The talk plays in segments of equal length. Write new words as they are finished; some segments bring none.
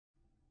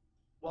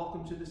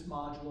welcome to this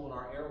module in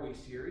our Airway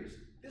series,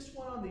 this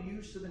one on the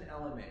use of an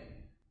LMA.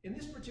 In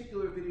this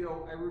particular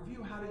video, I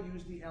review how to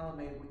use the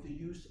LMA with the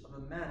use of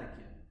a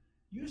mannequin.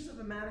 Use of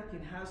a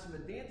mannequin has some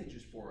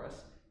advantages for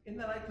us in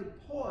that I could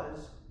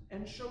pause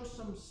and show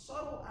some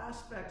subtle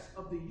aspects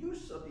of the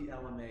use of the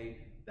LMA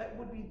that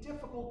would be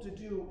difficult to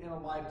do in a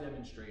live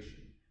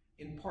demonstration.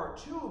 In part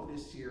 2 of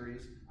this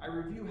series, I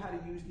review how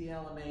to use the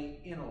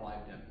LMA in a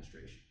live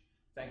demonstration.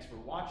 Thanks for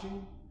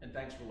watching, and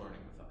thanks for learning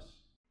with us.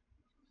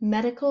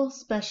 Medical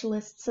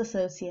Specialists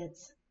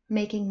Associates,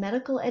 making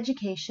medical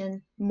education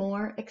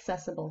more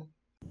accessible.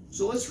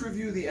 So let's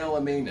review the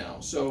LMA now.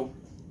 So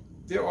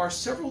there are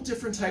several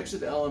different types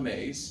of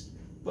LMAs,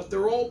 but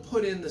they're all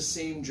put in the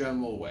same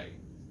general way.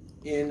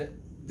 In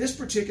this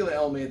particular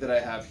LMA that I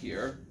have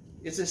here,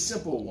 it's a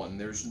simple one.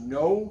 There's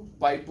no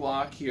bite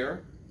block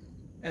here,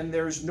 and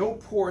there's no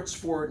ports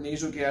for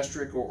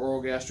nasogastric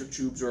or orogastric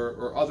tubes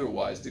or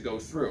otherwise to go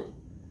through.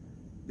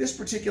 This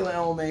particular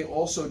LMA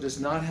also does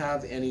not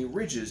have any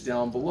ridges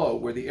down below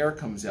where the air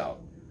comes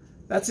out.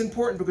 That's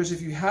important because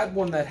if you had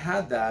one that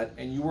had that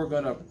and you were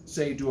going to,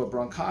 say, do a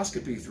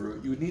bronchoscopy through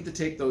it, you would need to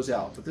take those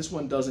out, but this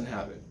one doesn't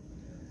have it.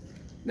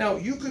 Now,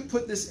 you could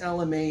put this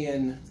LMA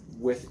in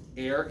with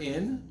air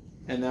in,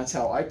 and that's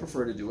how I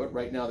prefer to do it.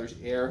 Right now there's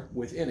air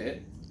within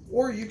it,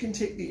 or you can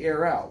take the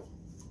air out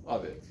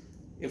of it.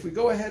 If we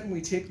go ahead and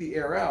we take the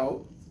air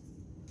out,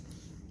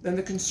 then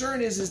the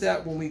concern is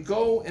that when we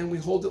go and we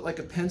hold it like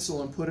a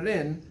pencil and put it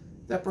in,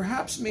 that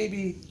perhaps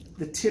maybe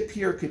the tip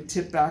here could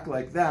tip back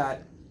like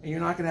that, and you're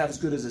not going to have as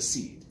good as a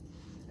seed.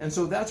 And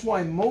so that's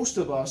why most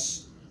of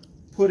us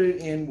put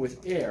it in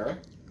with air,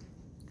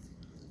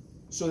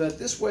 so that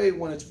this way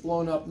when it's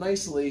blown up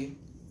nicely,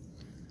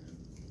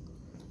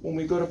 when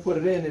we go to put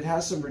it in, it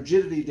has some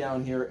rigidity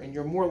down here, and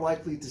you're more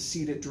likely to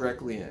seed it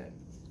directly in it.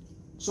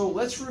 So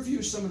let's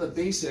review some of the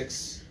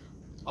basics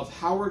of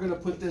how we're going to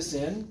put this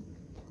in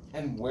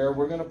and where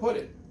we're going to put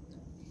it.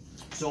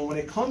 So when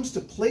it comes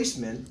to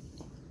placement,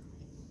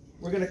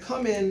 we're going to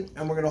come in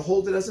and we're going to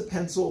hold it as a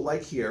pencil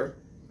like here.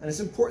 And it's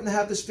important to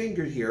have this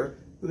finger here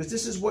because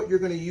this is what you're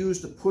going to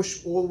use to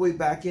push all the way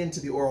back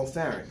into the oral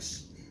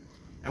pharynx.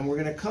 And we're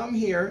going to come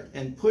here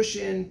and push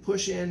in,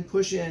 push in,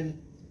 push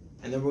in,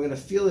 and then we're going to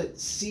feel it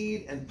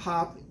seed and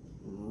pop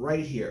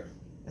right here.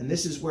 And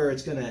this is where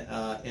it's going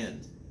to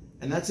end.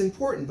 And that's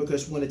important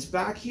because when it's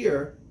back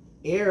here,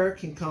 air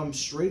can come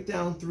straight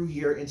down through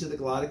here into the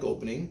glottic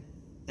opening,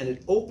 and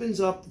it opens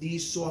up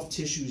these soft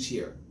tissues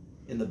here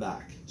in the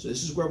back. So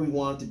this is where we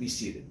want it to be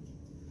seated.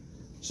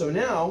 So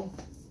now,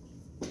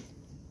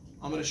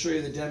 I'm going to show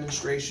you the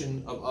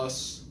demonstration of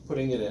us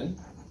putting it in.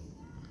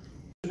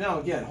 So now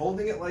again,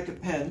 holding it like a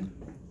pen,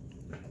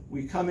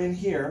 we come in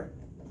here,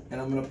 and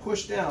I'm going to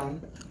push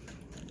down.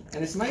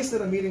 And it's nice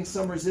that I'm meeting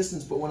some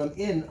resistance, but when I'm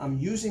in, I'm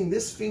using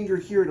this finger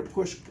here to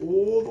push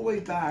all the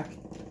way back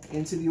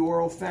into the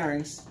oral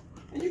pharynx.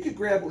 And you could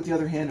grab it with the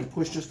other hand and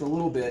push just a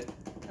little bit.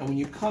 And when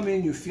you come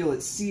in, you feel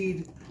it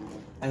seed,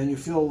 and then you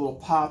feel a little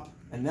pop,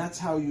 and that's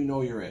how you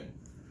know you're in.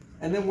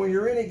 And then when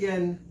you're in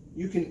again,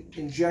 you can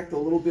inject a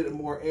little bit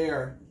more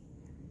air.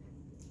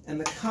 And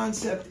the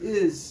concept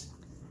is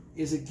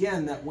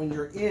again that when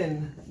you're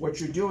in, what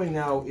you're doing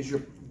now is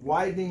you're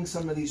widening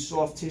some of these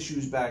soft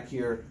tissues back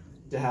here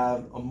to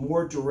have a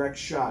more direct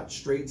shot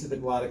straight into the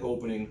glottic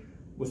opening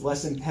with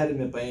less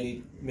impediment by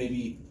any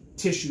maybe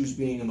tissues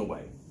being in the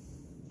way.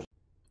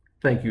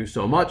 Thank you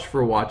so much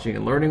for watching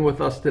and learning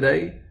with us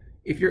today.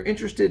 If you're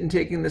interested in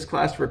taking this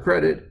class for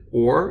credit,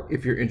 or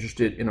if you're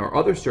interested in our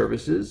other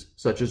services,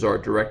 such as our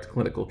direct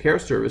clinical care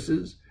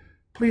services,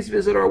 please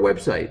visit our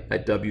website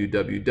at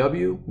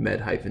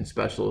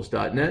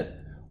www.med-specialist.net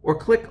or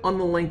click on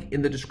the link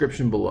in the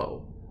description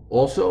below.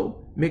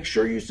 Also, make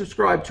sure you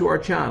subscribe to our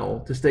channel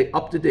to stay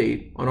up to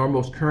date on our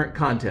most current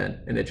content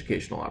and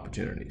educational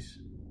opportunities.